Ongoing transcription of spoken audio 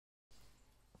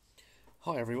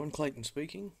Hi everyone, Clayton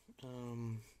speaking.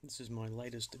 This is my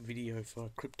latest video for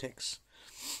Crypteks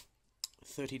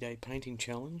 30-day painting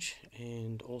challenge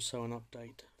and also an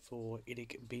update for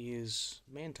IDICBeer's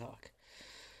Mantark.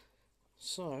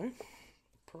 So,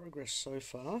 progress so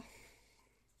far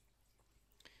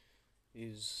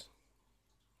is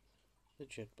the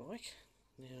jet bike.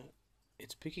 Now,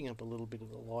 it's picking up a little bit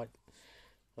of the light.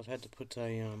 I've had to put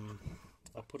I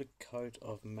put a coat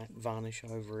of matte varnish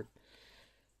over it.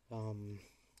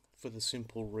 For the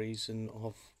simple reason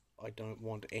of I don't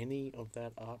want any of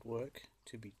that artwork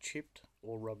to be chipped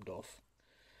or rubbed off,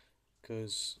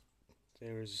 because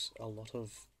there is a lot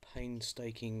of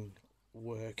painstaking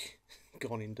work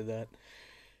gone into that,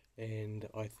 and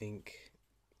I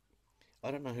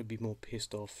don't know who'd be more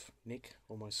pissed off, Nick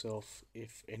or myself,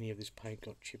 if any of this paint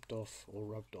got chipped off or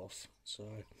rubbed off. So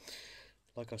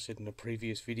like I said in a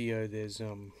previous video, there's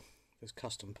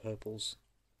custom purples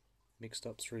mixed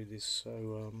up through this,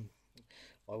 so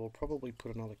I will probably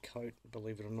put another coat,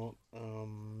 believe it or not.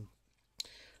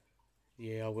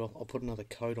 Yeah, I will. I'll put another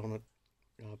coat on it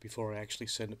before I actually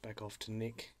send it back off to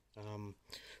Nick,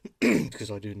 because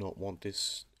I do not want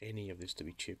any of this to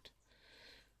be chipped.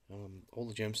 All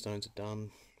the gemstones are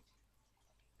done.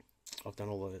 I've done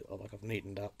I've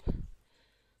neatened up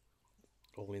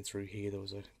all in through here. There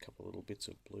was a couple of little bits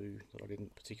of blue that I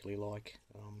didn't particularly like.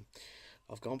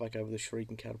 I've gone back over the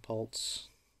shrieking catapults.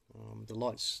 The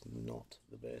light's not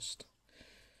the best.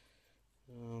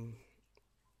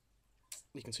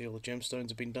 You can see all the gemstones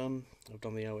have been done. I've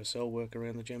done the OSL work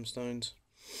around the gemstones.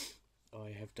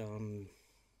 I have done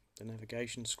the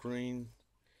navigation screen.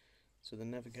 So the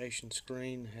navigation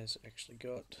screen has actually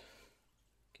got,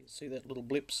 can you see that little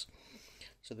blips?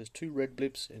 So there's 2 red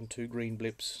blips and 2 green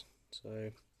blips.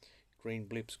 So green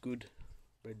blips good,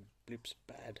 red blips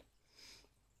bad.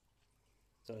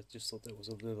 So I just thought that was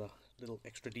a little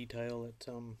extra detail that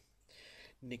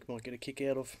Nick might get a kick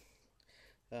out of.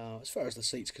 As far as the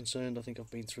seat's concerned, I think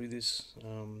I've been through this.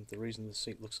 The reason the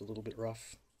seat looks a little bit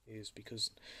rough is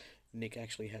because Nick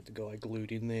actually had the guy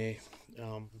glued in there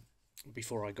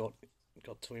before I got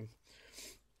to him,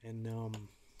 and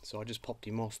so I just popped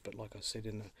him off. But like I said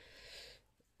in the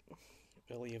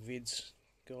earlier vids,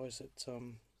 guys, that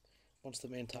once the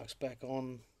Mantark's back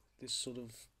on, this sort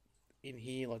of in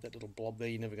here, like that little blob there,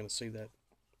 you're never going to see that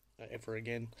ever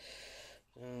again.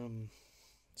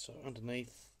 So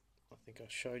underneath, I think I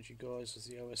showed you guys, is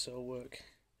the OSL work,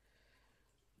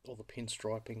 all the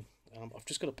pinstriping. I've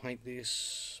just got to paint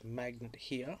this magnet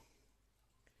here.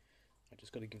 I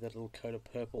just got to give that a little coat of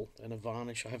purple and a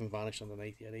varnish. I haven't varnished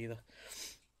underneath yet either.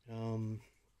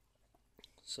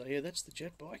 So yeah, that's the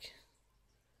jet bike.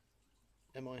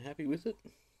 Am I happy with it?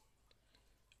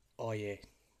 Oh yeah.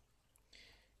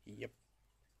 Yep.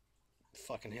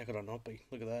 Fucking how could I not be?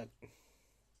 Look at that.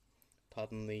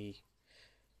 Pardon the,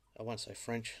 I won't say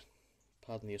French,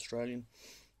 pardon the Australian.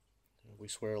 We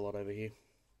swear a lot over here.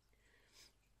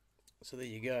 So there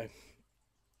you go.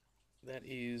 That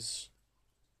is,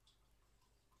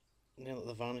 now that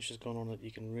the varnish has gone on it,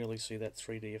 you can really see that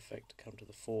 3D effect come to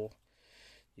the fore.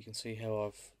 You can see how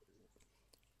I've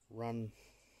run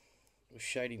with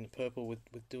shading the purple with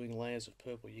doing layers of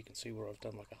purple. You can see where I've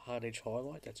done like a hard edge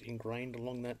highlight that's ingrained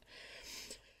along that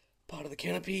part of the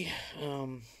canopy,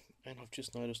 and I've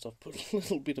just noticed I've put a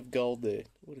little bit of gold there.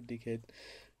 What a dickhead.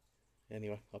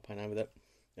 Anyway, I'll paint over that.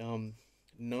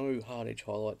 No hard edge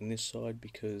highlight on this side,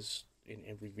 because in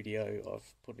every video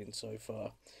I've put in so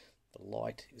far, the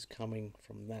light is coming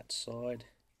from that side.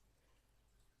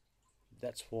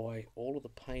 That's why all of the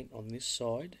paint on this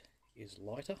side is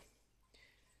lighter.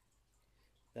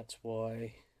 That's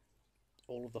why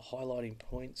all of the highlighting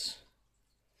points,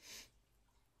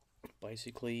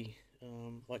 basically,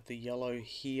 like the yellow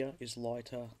here is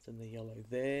lighter than the yellow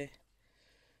there.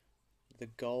 The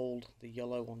gold, the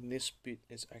yellow on this bit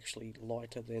is actually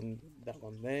lighter than that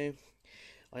one there.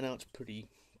 I know it's pretty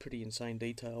insane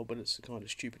detail, but it's the kind of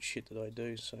stupid shit that I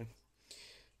do. So,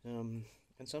 and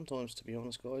sometimes, to be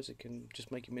honest, guys, it can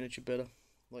just make your miniature better.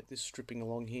 Like this stripping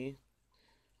along here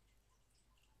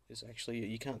is actually,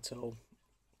 you can't tell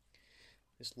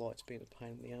this light's been a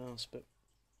pain in the ass, but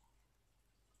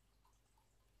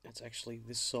it's actually,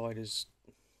 this side is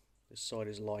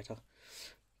lighter,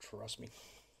 trust me.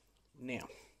 Now,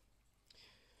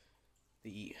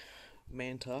 the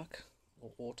Mantark,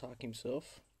 or Autark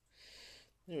himself,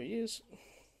 there he is.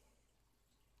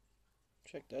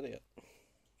 Check that out,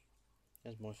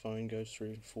 as my phone goes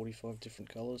through 45 different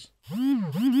colours.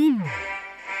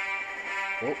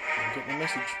 Oh, I'm getting a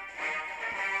message.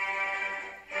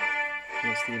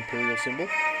 That's the Imperial symbol,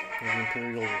 the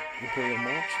Imperial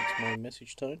March. It's my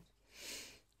message tone.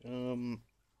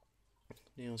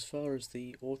 Now as far as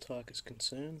the autark is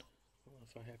concerned, I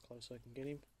don't know how close I can get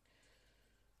him.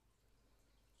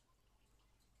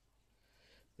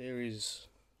 There is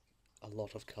a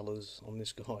lot of colours on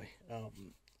this guy.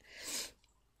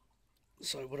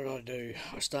 So what did I do?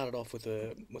 I started off with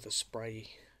a spray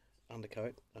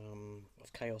undercoat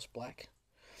of Chaos Black,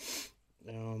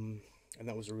 and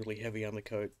that was a really heavy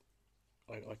undercoat.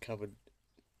 I covered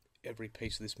every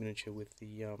piece of this miniature with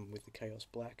the Chaos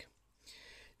Black,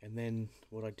 and then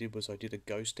what I did was I did a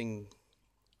ghosting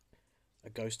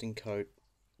coat,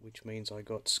 which means I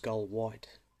got Skull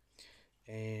White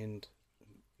and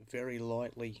very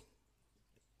lightly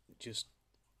just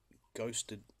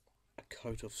ghosted a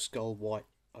coat of Skull White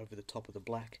over the top of the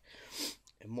black.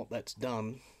 And what that's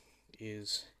done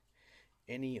is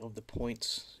any of the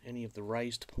points, any of the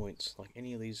raised points, like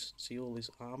any of these, see all this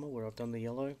armor where I've done the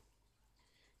yellow?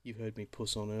 You've heard me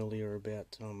puss on earlier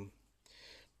about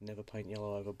never paint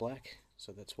yellow over black,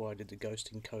 so that's why I did the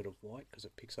ghosting coat of white, because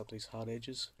it picks up these hard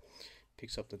edges,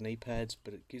 picks up the knee pads,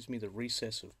 but it gives me the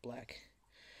recess of black,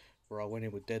 where I went in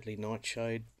with Deadly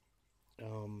Nightshade,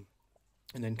 and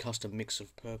then custom mix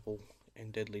of purple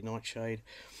and Deadly Nightshade,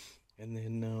 and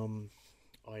then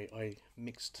I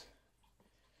mixed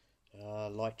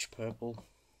light purple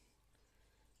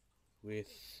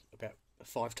with about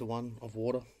 5:1 of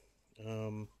water,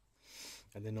 and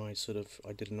then I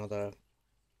did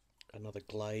another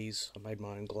glaze. I made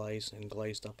my own glaze and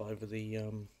glazed up over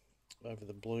the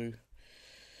blue.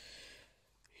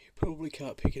 You probably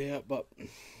can't pick it out, but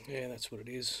yeah, that's what it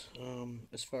is.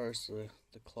 As far as the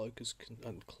cloak is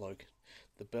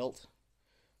the belt.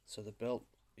 So the belt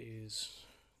is,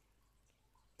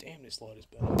 damn, this light is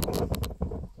better.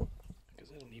 Is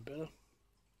that any better?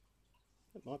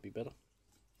 It might be better.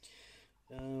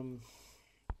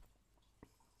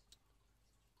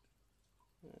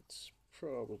 That's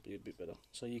probably a bit better.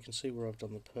 So you can see where I've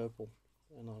done the purple,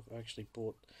 and I've actually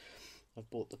bought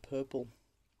the purple.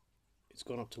 It's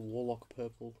gone up to Warlock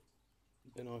purple.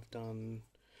 Then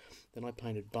I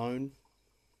painted bone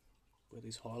where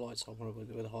these highlights, I wanted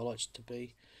where the highlights to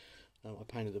be. I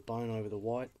painted the bone over the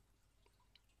white,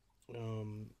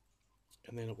 and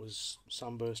then it was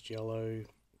Sunburst yellow,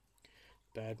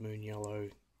 Bad Moon yellow,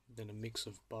 then a mix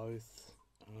of both,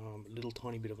 a little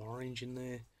tiny bit of orange in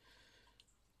there,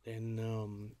 then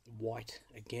white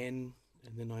again,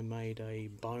 and then I made a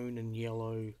bone and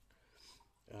yellow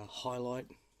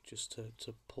highlight just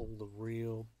to pull the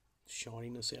real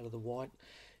shininess out of the white.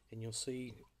 And you'll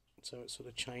see, so it sort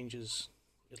of changes,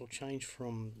 it'll change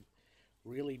from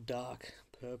really dark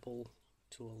purple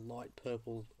to a light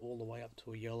purple all the way up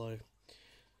to a yellow.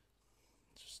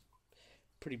 It's just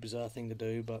a pretty bizarre thing to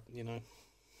do, but you know,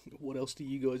 what else do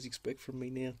you guys expect from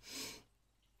me now?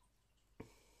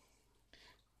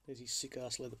 There's his sick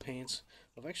ass leather pants.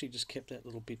 I've actually just kept that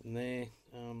little bit in there.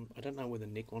 I don't know whether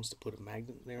Nick wants to put a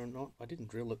magnet in there or not. I didn't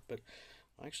drill it, but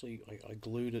I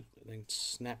glued it and then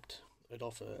snapped it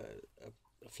off a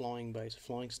flying base, a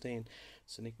flying stand,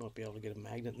 so Nick might be able to get a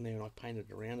magnet in there, and I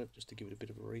painted around it just to give it a bit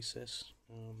of a recess.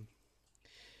 And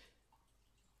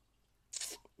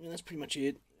that's pretty much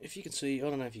it. If you can see, I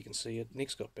don't know if you can see it,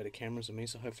 Nick's got better cameras than me,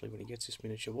 so hopefully when he gets this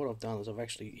miniature, what I've done is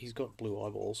he's got blue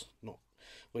eyeballs,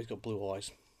 he's got blue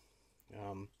eyes.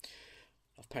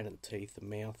 I've painted the teeth, the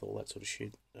mouth, all that sort of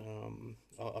shit.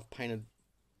 I've painted,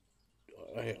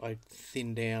 I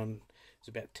thinned down, it's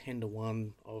about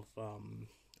 10:1 of, I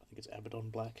think it's Abaddon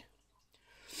black,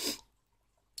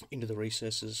 into the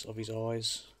recesses of his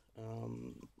eyes.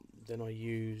 Then I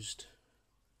used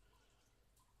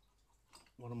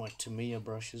one of my Tamiya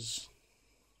brushes,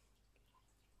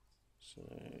 so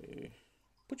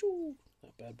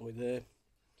that bad boy there.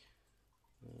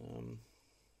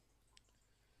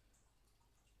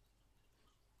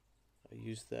 I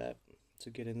used that to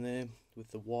get in there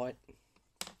with the white,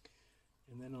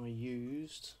 and then I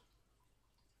used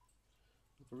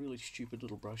a really stupid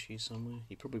little brush here somewhere.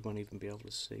 You probably won't even be able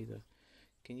to see the,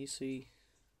 can you see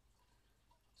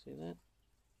that?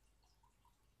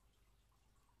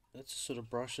 That's the sort of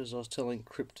brushes I was telling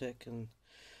Cryptek and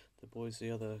the boys the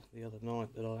other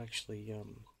night that I actually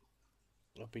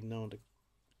I've been known to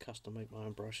custom make my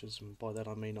own brushes, and by that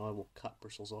I mean I will cut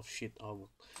bristles off shit. I'll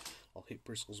hit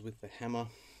bristles with the hammer,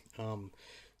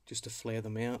 just to flare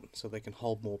them out so they can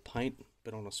hold more paint,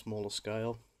 but on a smaller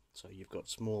scale. So you've got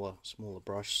smaller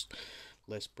brush,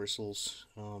 less bristles,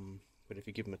 but if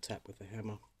you give them a tap with a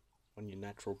hammer on your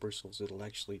natural bristles, it'll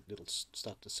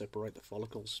start to separate the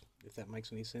follicles, if that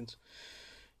makes any sense.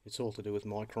 It's all to do with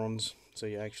microns, so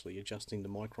you're actually adjusting the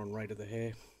micron rate of the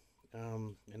hair,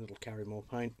 and it'll carry more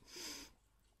paint.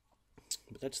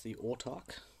 But that's the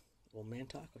autark, or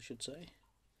mantark I should say.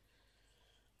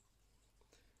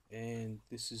 and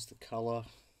this is the colour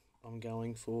I'm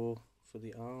going for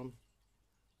the arm.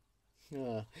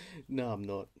 No, I'm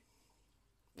not.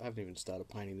 I haven't even started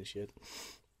painting this yet.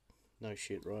 No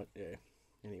shit, right? Yeah.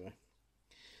 Anyway,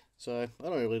 so I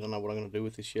don't know what I'm going to do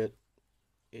with this yet.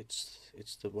 It's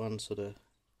the one sort of,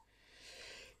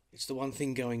 it's the one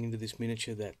thing going into this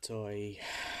miniature that I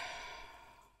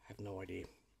have no idea.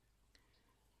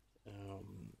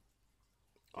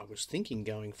 I was thinking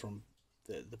going from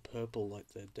the purple, like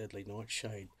the Deadly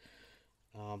Nightshade,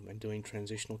 and doing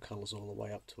transitional colours all the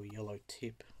way up to a yellow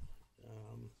tip,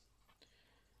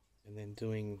 and then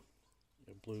doing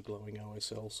a blue glowing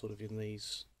OSL sort of in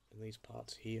these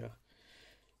parts here.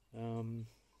 In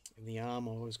the arm,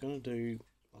 I was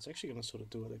actually going to sort of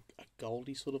do it a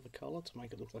goldy sort of a colour to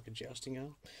make it look like a jousting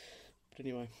arm. But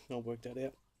anyway, I'll work that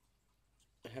out.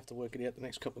 I have to work it out the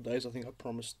next couple of days. I think I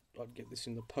promised I'd get this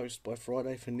in the post by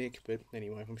Friday for Nick, but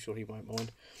anyway, I'm sure he won't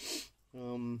mind.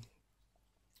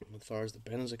 As far as the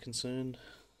banners are concerned,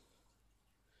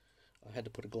 I had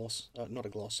to put a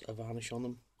varnish on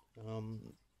them.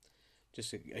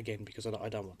 Just again because I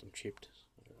don't want them chipped.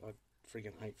 I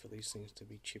friggin' hate for these things to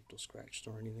be chipped or scratched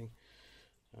or anything.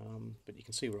 But you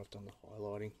can see where I've done the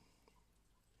highlighting.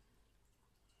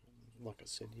 Like I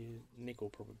said, Nick will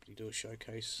probably do a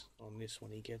showcase on this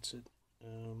when he gets it.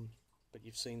 But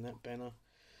you've seen that banner.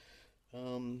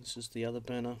 This is the other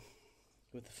banner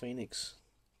with the Phoenix,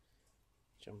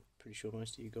 which I'm pretty sure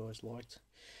most of you guys liked.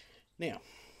 Now,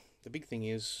 the big thing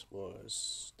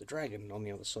was the dragon on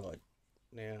the other side.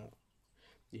 Now,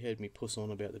 you heard me puss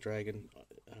on about the dragon.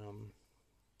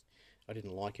 I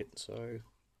didn't like it, so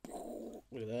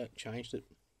look at that, changed it.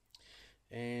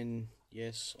 And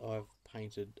yes, I've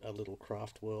painted a little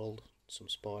craft world, some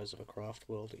spies of a craft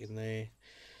world in there.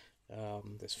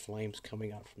 There's flames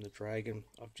coming up from the dragon.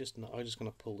 I'm just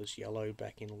going to pull this yellow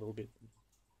back in a little bit,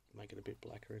 make it a bit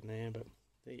blacker in there. But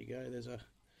there you go.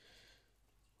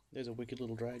 There's a wicked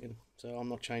little dragon. So I'm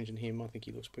not changing him. I think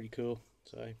he looks pretty cool.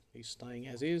 So he's staying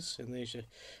as is. And there's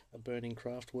a burning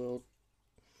craft world.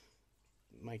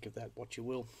 Make of that what you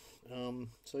will.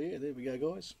 So yeah, there we go,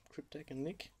 guys. Cryptek and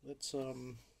Nick. Let's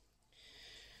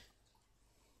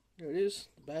there it is,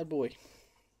 the bad boy.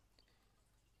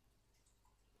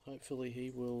 Hopefully he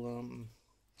will.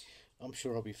 I'm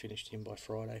sure I'll be finished him by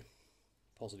Friday.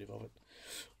 Positive of it.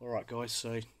 All right, guys.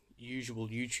 So usual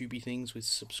YouTubey things with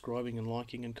subscribing and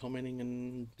liking and commenting,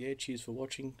 and yeah, cheers for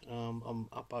watching. I'm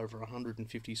up over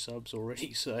 150 subs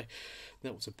already, so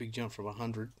that was a big jump from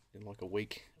 100 in like a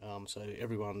week. So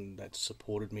everyone that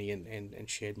supported me and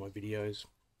shared my videos,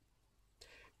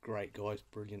 great guys,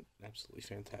 brilliant, absolutely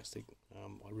fantastic.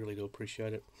 I really do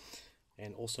appreciate it.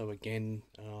 And also again,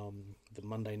 the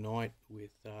Monday night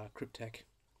with Cryptek.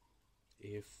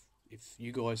 If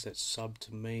you guys that sub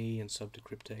to me and sub to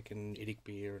Cryptek and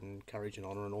IDICBeer and Courage and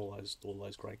Honor and all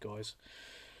those great guys,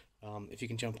 if you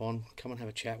can jump on, come and have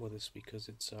a chat with us, because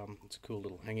it's a cool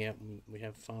little hangout and we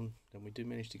have fun, and we do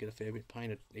manage to get a fair bit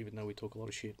painted, even though we talk a lot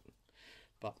of shit.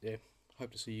 But yeah,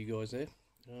 hope to see you guys there.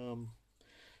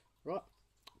 Right,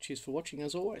 cheers for watching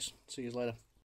as always. See you later.